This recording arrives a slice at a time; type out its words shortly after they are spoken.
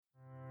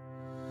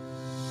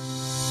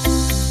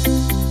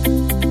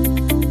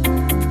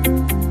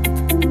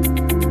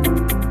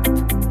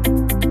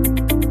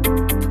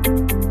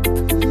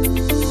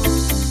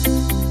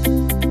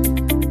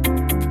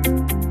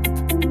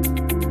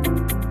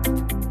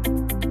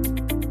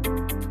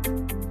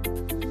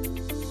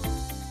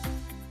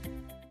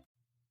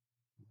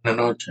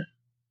Buenas noches,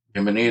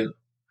 bienvenidos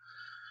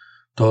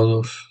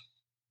todos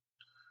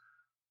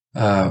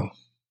a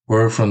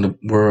Word from the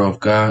Word of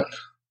God,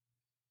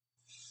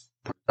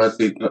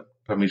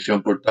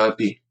 transmisión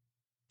portátil.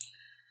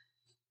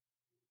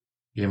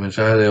 Y el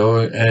mensaje de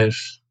hoy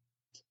es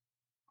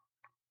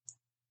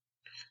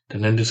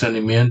tener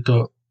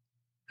discernimiento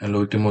en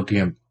los últimos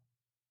tiempos.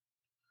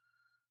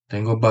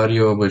 Tengo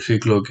varios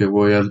versículos que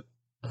voy a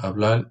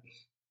hablar,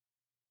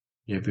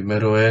 y el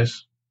primero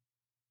es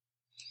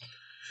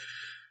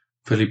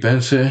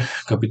Filipenses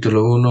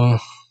capítulo 1,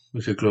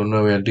 versículos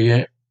 9 al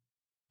 10,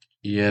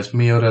 y es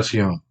mi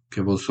oración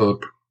que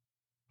vosotros,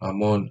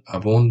 amor,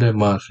 abunde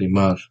más y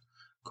más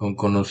con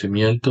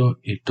conocimiento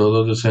y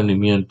todo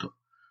discernimiento,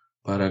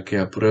 para que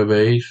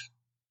apruebéis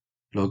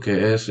lo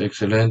que es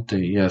excelente,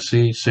 y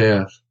así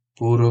seas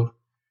puros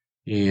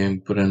y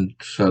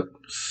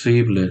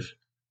irreprensibles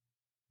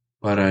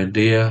para el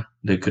día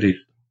de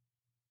Cristo.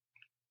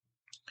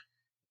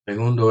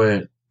 Segundo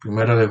es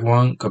Primera de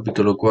Juan,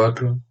 capítulo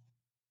 4,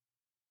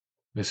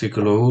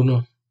 versículo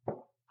 1.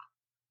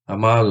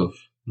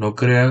 Amados, no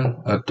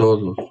crean a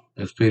todos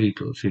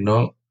espíritus,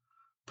 sino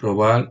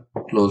probar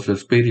los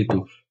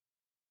espíritus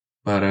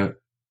para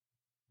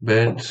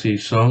ver si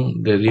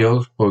son de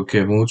Dios,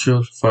 porque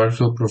muchos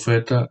falsos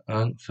profetas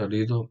han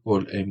salido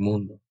por el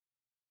mundo.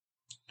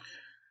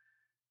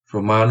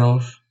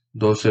 Romanos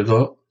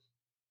 12:2.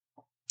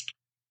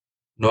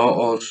 No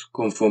os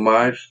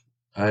conformáis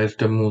a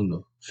este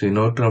mundo,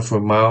 sino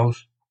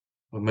transformaos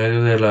por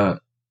medio de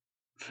la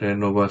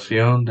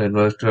renovación de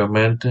nuestra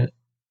mente,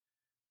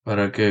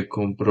 para que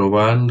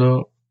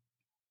comprobando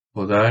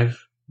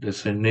podáis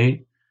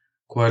discernir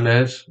cuál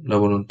es la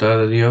voluntad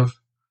de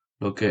Dios,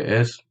 lo que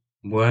es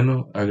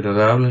bueno,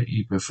 agradable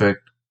y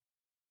perfecto.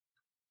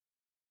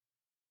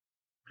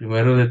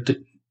 Primero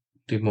de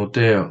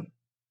Timoteo,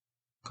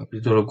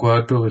 capítulo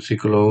 4,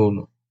 versículo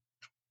 1.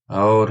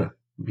 Ahora,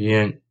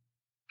 bien,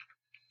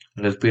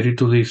 el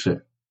Espíritu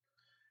dice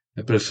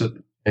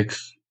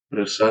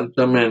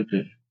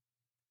expresamente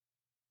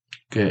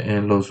que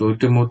en los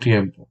últimos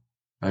tiempos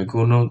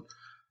algunos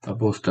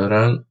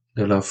apostarán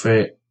de la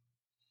fe,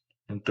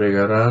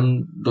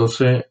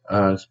 entregándose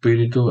a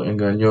espíritus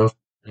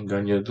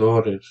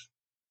engañadores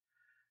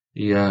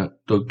y a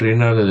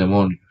doctrina de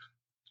demonios.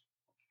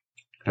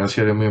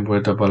 Gracias a Dios por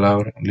esta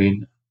palabra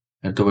linda,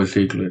 estos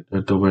versículos,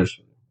 estos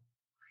versos.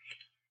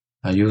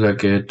 Ayuda a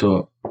que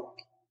esto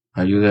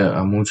ayude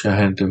a mucha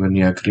gente a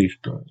venir a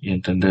Cristo y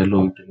entender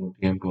los últimos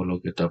tiempos,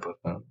 lo que está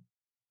pasando.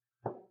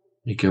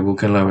 Y que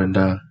busquen la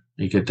verdad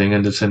y que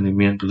tengan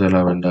discernimiento de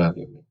la verdad,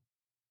 Dios mío.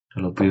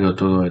 Te lo pido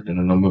todo esto en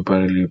el nombre del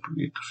Padre y del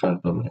Espíritu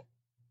Santo. Amén.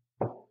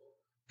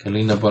 Qué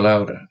linda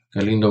palabra,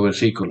 qué lindo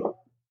versículo.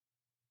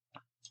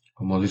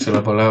 Como dice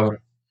la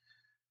palabra,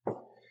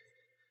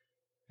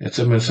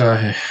 este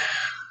mensaje,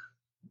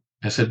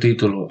 ese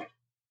título,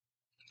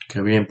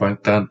 que bien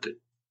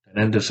impactante,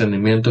 tener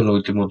discernimiento en los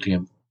últimos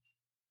tiempos.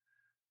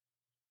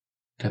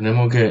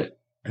 Tenemos que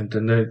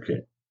entender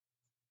que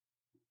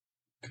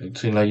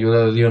sin la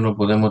ayuda de Dios no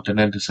podemos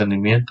tener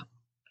discernimiento.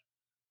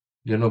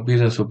 Dios nos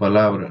pide en su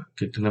palabra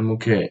que tenemos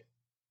que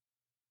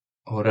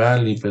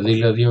orar y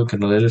pedirle a Dios que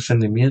nos dé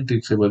discernimiento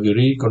y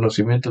sabiduría y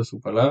conocimiento de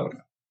su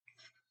palabra.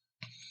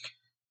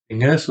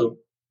 En eso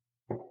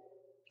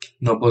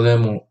no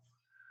podemos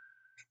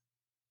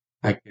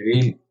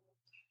adquirir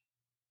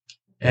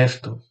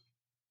esto,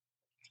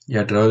 y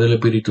a través del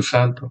Espíritu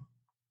Santo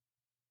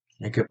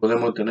es que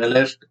podemos tener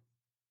esto.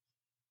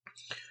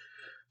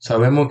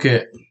 Sabemos que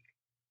el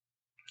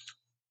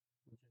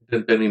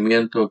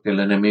entretenimiento que el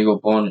enemigo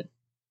pone,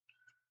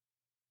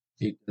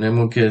 y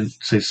tenemos que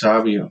ser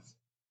sabios,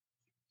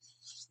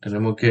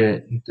 tenemos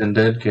que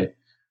entender que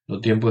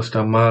los tiempos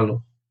están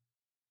malos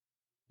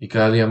y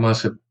cada día más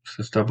se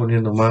está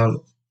poniendo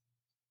malo.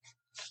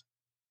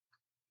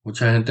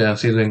 Mucha gente ha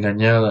sido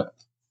engañada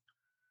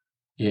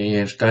y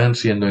están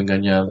siendo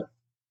engañadas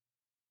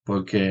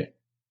porque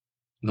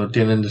no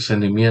tienen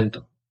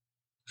discernimiento.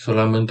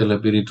 Solamente el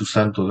Espíritu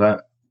Santo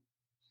da,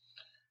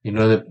 y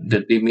no es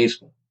de ti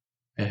mismo,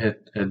 es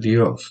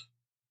Dios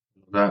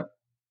da.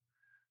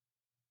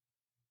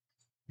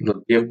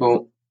 Los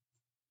tiempos,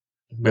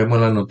 vemos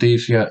la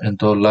noticia en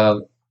todos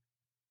lados.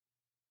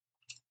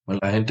 Pues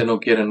la gente no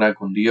quiere nada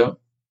con Dios.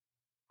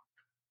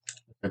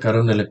 Lo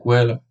sacaron de la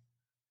escuela,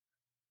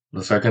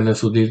 lo sacan de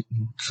su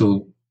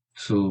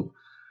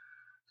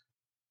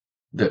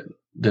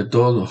de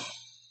todo,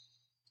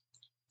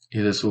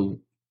 y de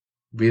su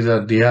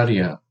vida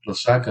diaria lo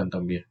sacan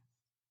también.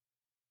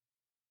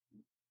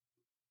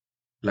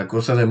 La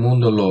cosa del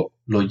mundo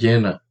lo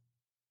llena,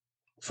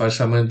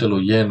 falsamente lo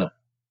llena.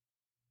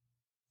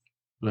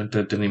 Los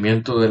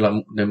entretenimientos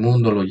del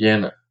mundo lo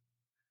llena.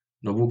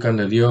 No buscan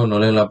de Dios, no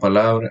leen la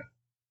palabra,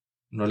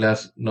 no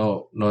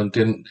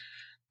entienden,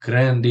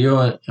 creen en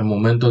Dios en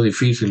momentos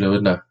difíciles,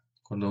 ¿verdad?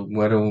 Cuando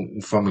muere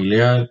un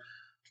familiar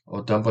o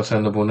están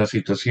pasando por una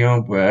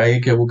situación, pues ahí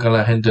que buscar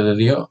la gente de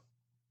Dios.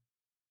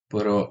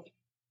 Pero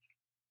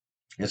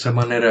esa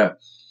manera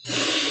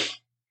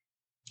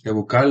de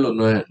buscarlo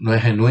no es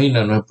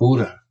genuina, no es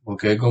pura,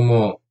 porque es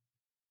como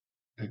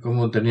Es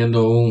como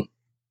teniendo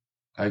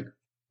hay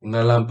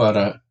una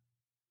lámpara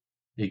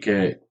y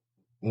que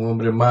un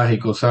hombre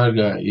mágico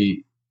salga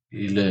y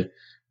le,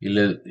 y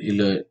le, y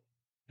le,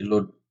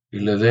 y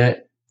le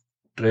dé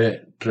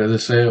tres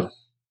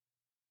deseos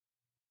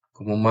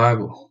como un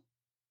mago.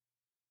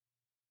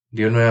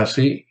 Dios no es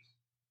así.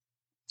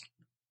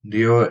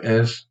 Dios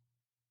es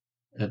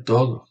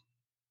todo.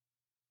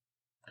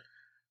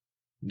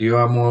 Dios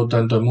amó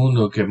tanto al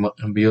mundo que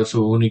envió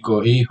su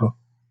único hijo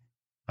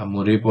a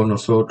morir por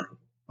nosotros,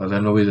 para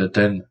darnos vida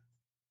eterna.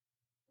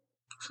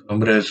 Su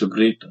nombre es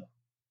Jesucristo.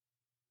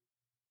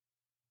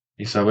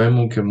 Y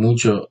sabemos que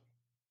muchos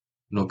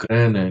no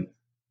creen en él.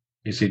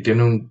 Y si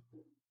tienen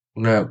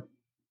un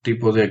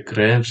tipo de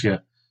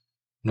creencia,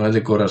 no es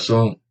de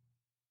corazón,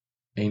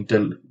 es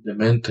de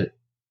mente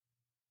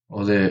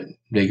o de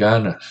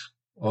ganas.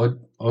 Hoy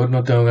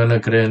no tengo ganas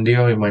de creer en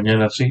Dios y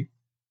mañana sí.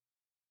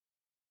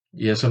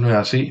 Y eso no es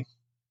así,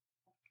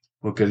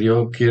 porque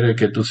Dios quiere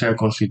que tú seas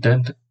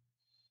consistente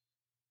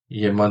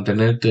y en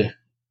mantenerte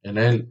en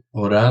Él,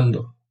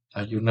 orando,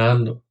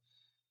 ayunando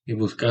y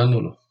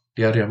buscándolo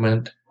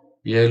diariamente.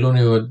 Y es el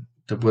único que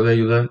te puede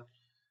ayudar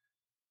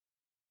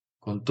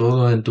con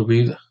todo en tu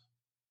vida.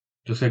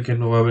 Yo sé que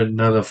no va a haber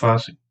nada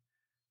fácil.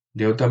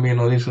 Dios también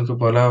nos dice en su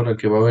palabra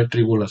que va a haber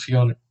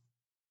tribulaciones.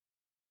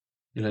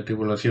 Y las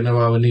tribulaciones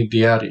van a venir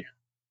diarias,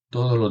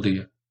 todos los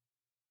días.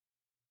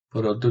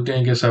 Pero tú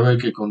tienes que saber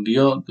que con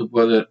Dios tú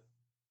puedes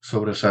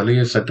sobresalir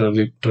esas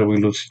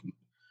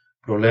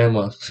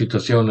problemas,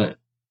 situaciones.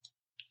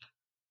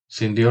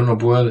 Sin Dios no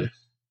puedes.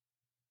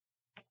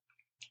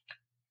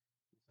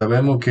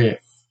 Sabemos que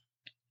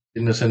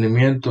el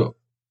discernimiento,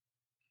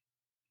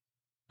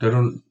 tú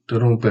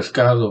eres un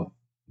pescado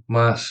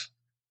más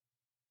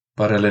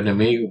para el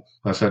enemigo,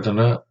 para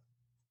Satanás.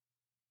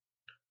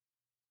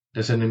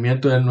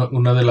 Discernimiento es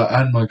una de las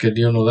armas que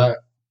Dios nos da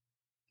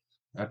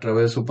a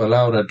través de su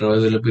palabra, a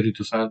través del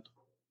Espíritu Santo.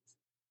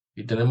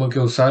 Y tenemos que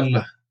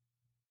usarla,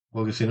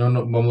 porque si no,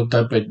 vamos a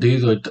estar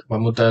perdidos y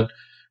vamos a estar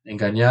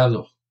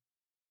engañados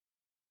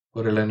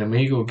por el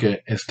enemigo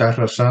que está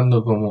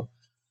arrasando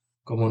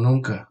como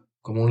nunca,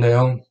 como un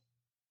león.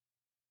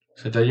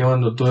 Se está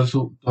llevando todas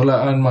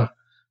las armas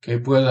que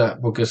pueda,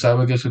 porque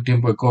sabe que su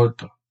tiempo es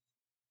corto.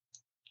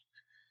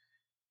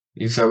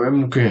 Y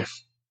sabemos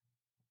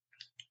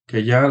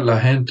que ya la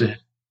gente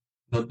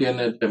no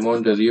tiene el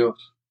temor de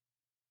Dios,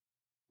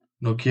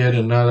 no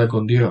quiere nada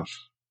con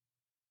Dios,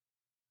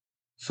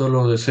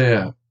 solo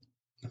desea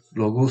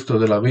los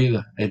gustos de la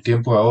vida, el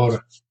tiempo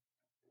ahora.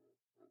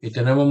 Y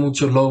tenemos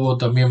muchos lobos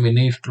también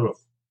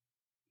ministros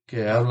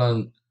que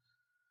hablan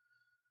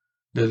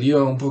de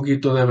Dios un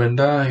poquito de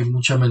verdad y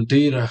mucha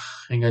mentira,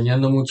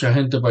 engañando a mucha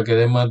gente para que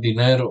dé más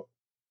dinero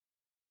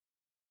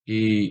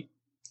y,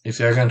 y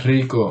se hagan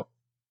ricos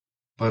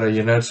para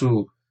llenar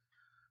su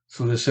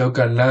deseo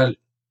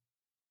carnal,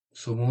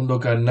 su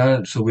mundo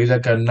carnal, su vida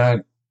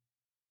carnal,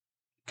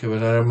 que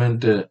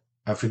verdaderamente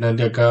al final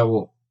de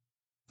cabo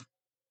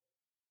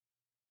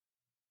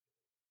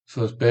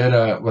su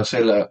espera va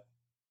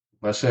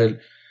a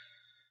ser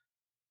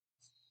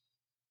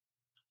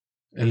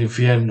el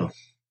infierno.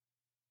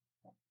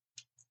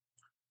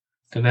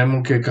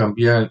 Tenemos que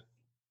cambiar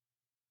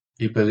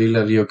y pedirle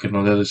a Dios que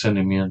nos dé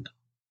discernimiento,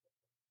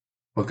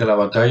 porque la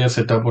batalla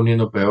se está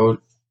poniendo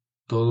peor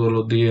todos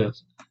los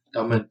días,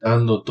 está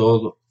aumentando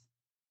todo,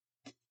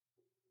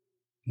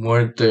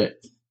 muerte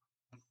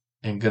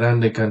en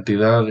grandes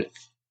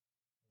cantidades,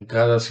 en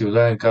cada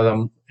ciudad,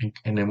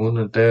 en el mundo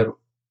entero.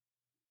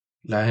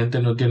 La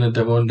gente no tiene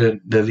temor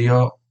de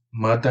Dios,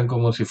 matan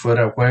como si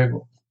fuera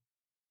juego,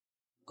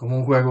 como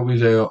un juego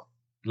video.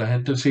 La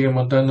gente sigue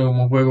matando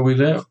como un juego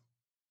video,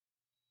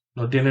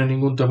 no tiene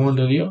ningún temor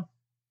de Dios.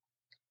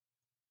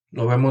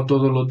 Lo vemos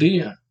todos los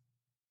días.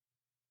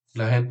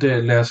 La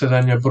gente le hace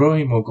daño al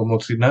prójimo como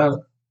si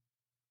nada.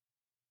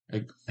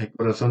 El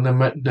corazón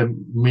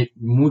de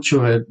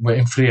muchos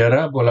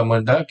enfriará por la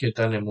maldad que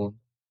está en el mundo.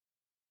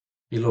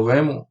 Y lo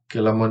vemos,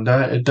 que la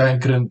maldad está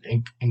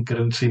en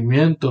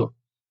crecimiento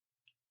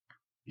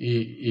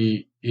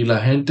y la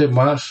gente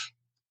más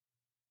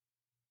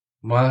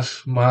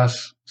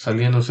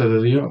saliéndose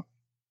de Dios.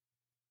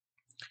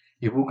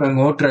 Y buscan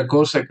otra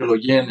cosa que lo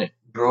llene.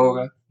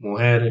 Droga,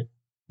 mujeres,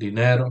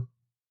 dinero.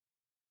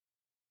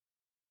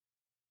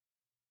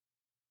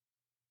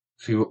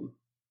 Si,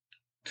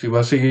 si va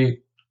a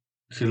seguir,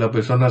 si la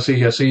persona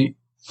sigue así,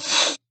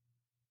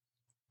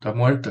 está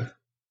muerta.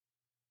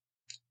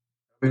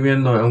 Está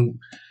viviendo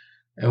en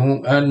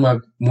un alma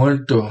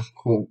muerto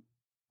con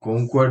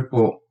un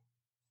cuerpo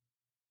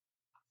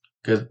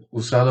que es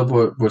usado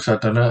por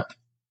Satanás.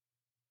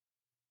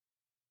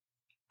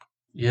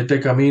 Y este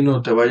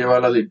camino te va a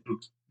llevar a la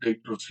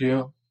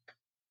destrucción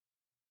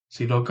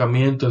si no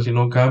camientas, si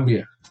no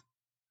cambias,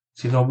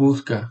 si no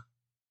buscas,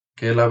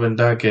 que es la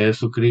verdad, que es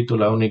Jesucristo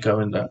la única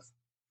verdad.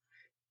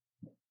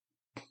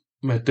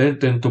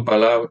 Meterte en tu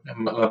palabra,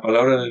 en la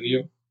palabra de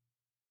Dios.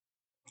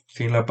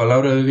 Sin la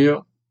palabra de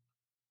Dios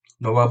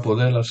no va a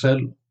poder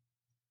hacerlo.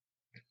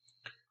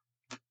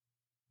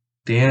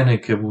 Tiene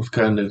que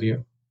buscar de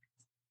Dios.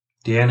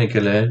 Tiene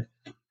que leer.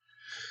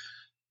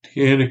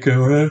 Tiene que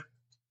ver,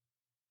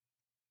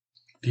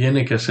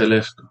 tiene que hacer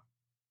esto,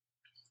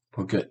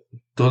 porque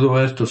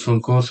todo esto son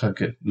cosas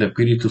que el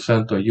Espíritu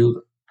Santo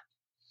ayuda.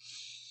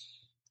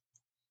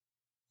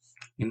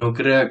 Y no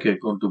crea que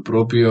con tu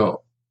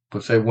propio,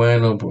 pues es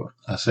bueno por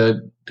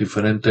hacer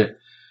diferentes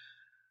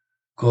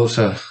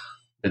cosas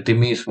de ti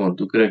mismo,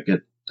 tú crees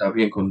que está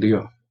bien con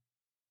Dios.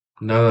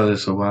 Nada de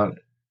eso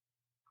vale.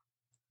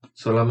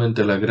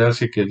 Solamente la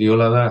gracia que Dios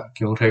la da,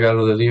 que es un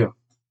regalo de Dios,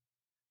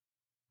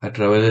 a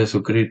través de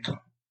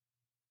Jesucristo.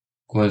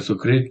 Con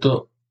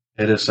Jesucristo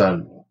eres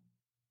salvo.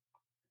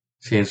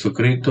 Sin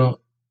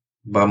Jesucristo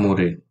va a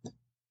morir.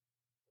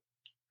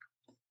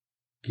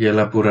 Y es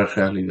la pura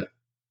realidad.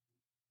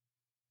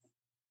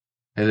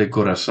 Es de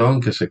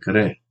corazón que se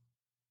cree.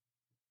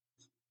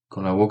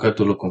 Con la boca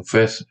tú lo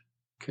confesas.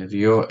 Que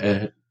Dios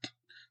es,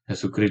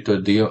 Jesucristo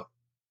es Dios.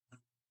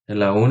 Es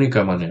la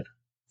única manera.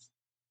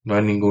 No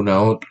hay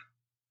ninguna otra.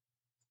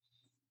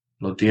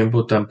 Los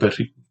tiempos tan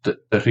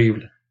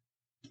terribles.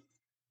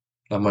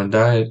 La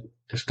maldad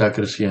está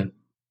creciendo.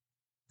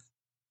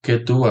 ¿Qué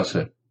tú vas a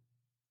hacer?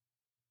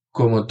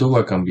 ¿Cómo tú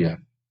vas a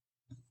cambiar?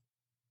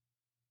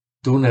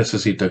 Tú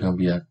necesitas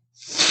cambiar.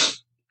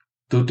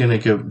 Tú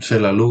tienes que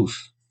ser la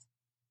luz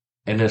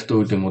en este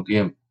último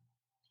tiempo.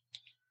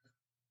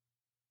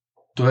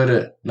 Tú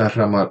eres la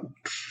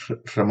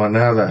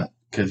ramanada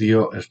que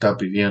Dios está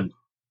pidiendo.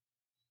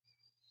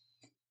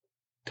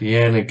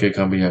 Tiene que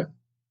cambiar,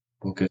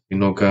 porque si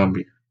no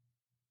cambia,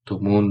 tu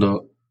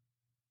mundo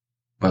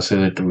va a ser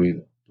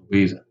destruido, tu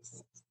vida.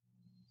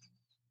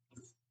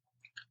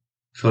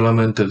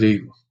 Solamente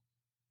digo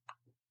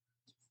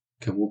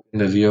que busquen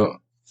de Dios,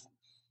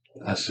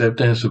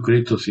 acepten a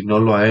Jesucristo si no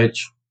lo ha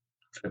hecho,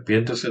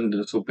 arrepiéntese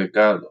de su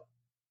pecado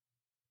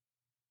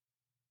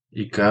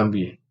y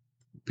cambie.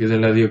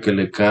 Pídele a Dios que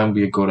le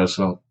cambie el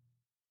corazón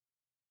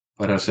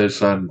para ser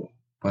salvo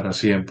para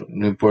siempre,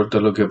 no importa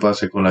lo que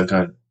pase con la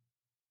carne.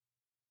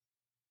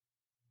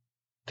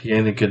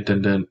 Tiene que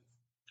entender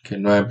que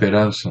no hay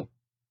esperanza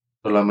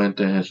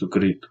solamente en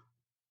Jesucristo.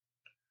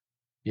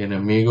 Y el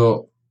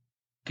enemigo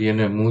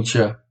tiene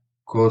muchas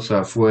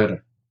cosas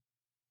afuera,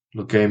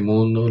 lo que hay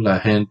mundo, la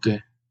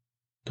gente,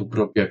 tu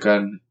propia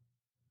carne.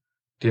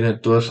 Tiene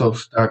todos esos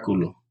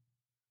obstáculos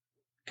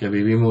que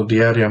vivimos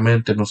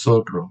diariamente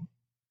nosotros,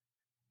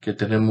 que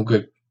tenemos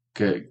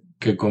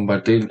que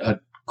combatir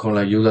con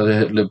la ayuda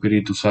del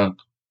Espíritu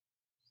Santo.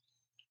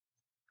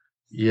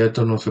 Y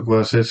esto no se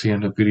puede hacer sin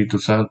el Espíritu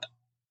Santo,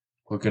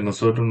 porque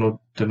nosotros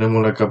no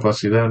tenemos la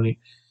capacidad ni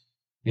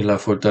la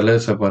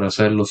fortaleza para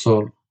hacerlo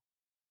solo.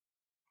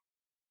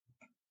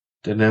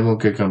 Tenemos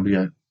que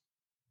cambiar,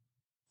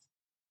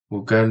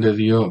 buscar de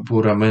Dios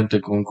puramente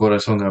con un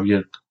corazón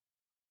abierto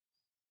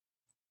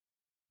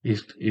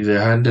y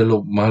dejar de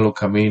los malos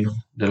caminos,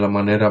 de la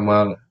manera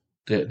mala,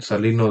 de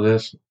salirnos de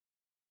eso.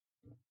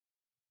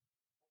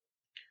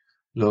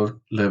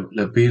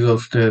 Le pido a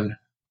ustedes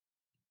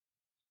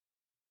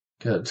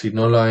que si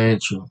no lo han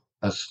hecho,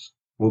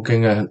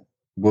 busquen a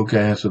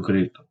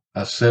Jesucristo,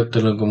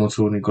 acéptenlo como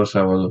su único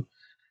Salvador,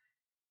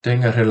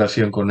 tengan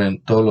relación con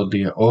Él todos los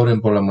días,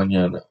 oren por la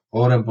mañana,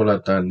 oren por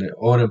la tarde,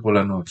 oren por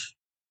la noche.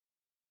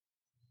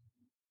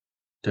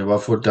 Te va a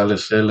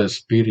fortalecer el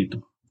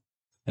espíritu.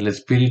 El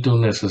espíritu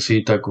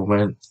necesita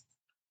comer.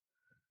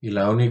 Y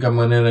la única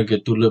manera que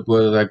tú le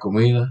puedes dar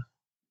comida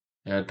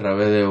es a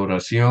través de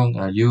oración,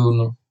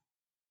 ayuno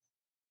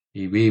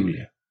y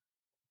Biblia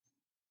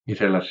y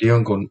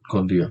relación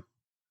con Dios.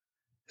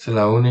 Esa es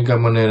la única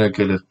manera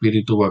que el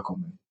espíritu va a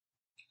comer.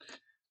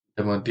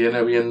 Te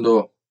mantiene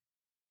viendo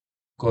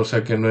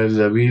cosas que no es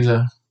de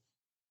vida,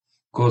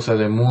 cosas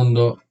del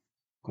mundo,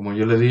 como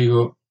yo le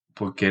digo,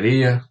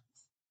 porquería.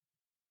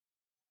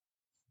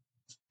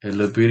 El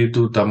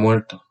espíritu está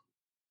muerto,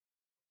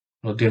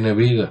 no tiene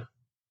vida.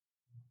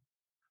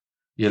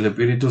 Y el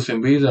espíritu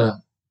sin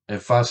vida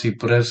es fácil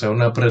presa,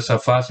 una presa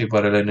fácil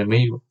para el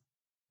enemigo,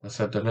 a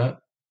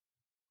Satanás.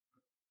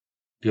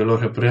 Dios lo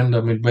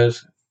reprenda 1000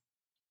 veces.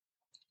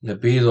 Le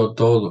pido a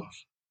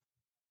todos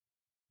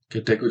que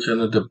esté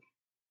escuchando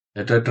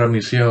esta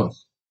transmisión,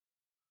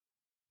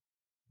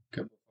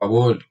 que por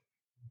favor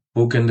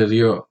busquen de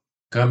Dios,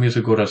 cambie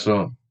su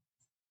corazón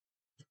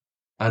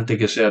antes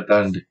que sea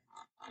tarde.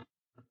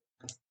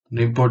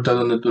 No importa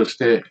dónde tú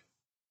estés,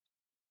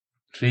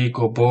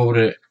 rico,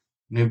 pobre,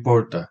 no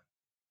importa.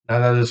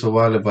 Nada de eso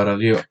vale para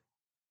Dios.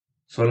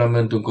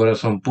 Solamente un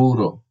corazón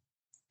puro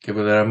que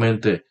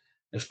verdaderamente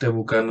esté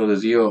buscando de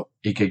Dios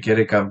y que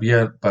quiere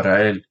cambiar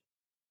para Él.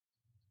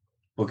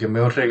 Porque el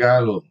mejor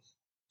regalo,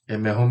 el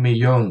mejor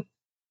millón,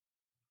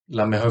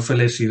 la mejor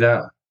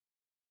felicidad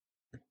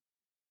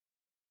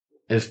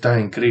está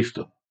en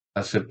Cristo.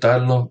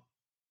 Aceptarlo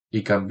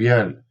y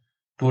cambiar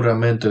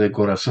puramente de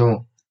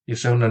corazón y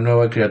ser una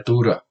nueva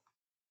criatura.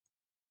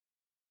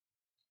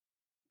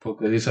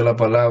 Porque dice la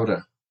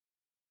palabra,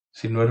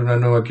 si no eres una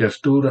nueva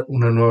criatura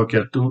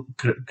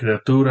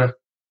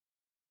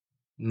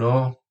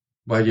no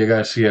va a llegar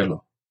al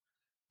cielo.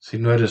 Si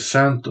no eres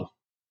santo,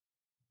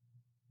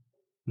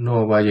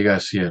 no va a llegar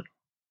al cielo.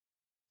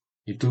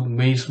 Y tú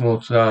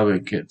mismo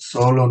sabes que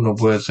solo no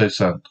puedes ser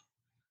santo.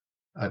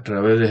 A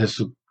través de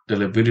Jesús,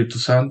 del Espíritu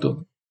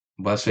Santo,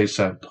 va a ser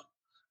santo.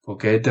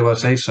 Porque este va a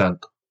ser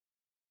santo.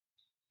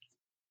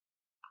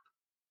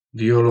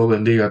 Dios lo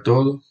bendiga a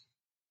todos.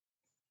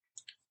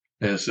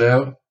 Les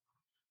deseo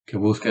que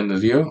busquen de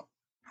Dios,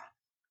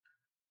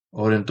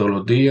 oren todos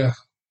los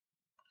días.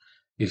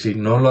 Y si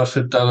no lo has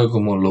aceptado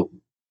como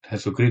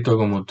Jesucristo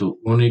como tu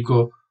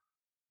único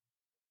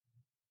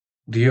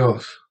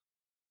Dios,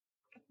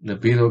 le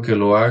pido que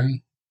lo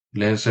hagan.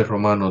 Léense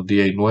Romanos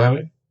 10 y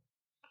 9,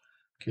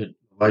 que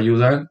va a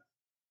ayudar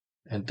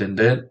a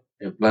entender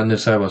el plan de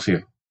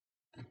salvación.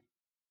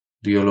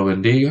 Dios lo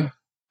bendiga.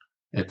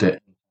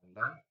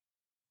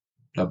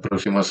 La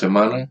próxima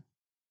semana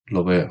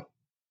lo veo.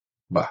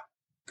 Va.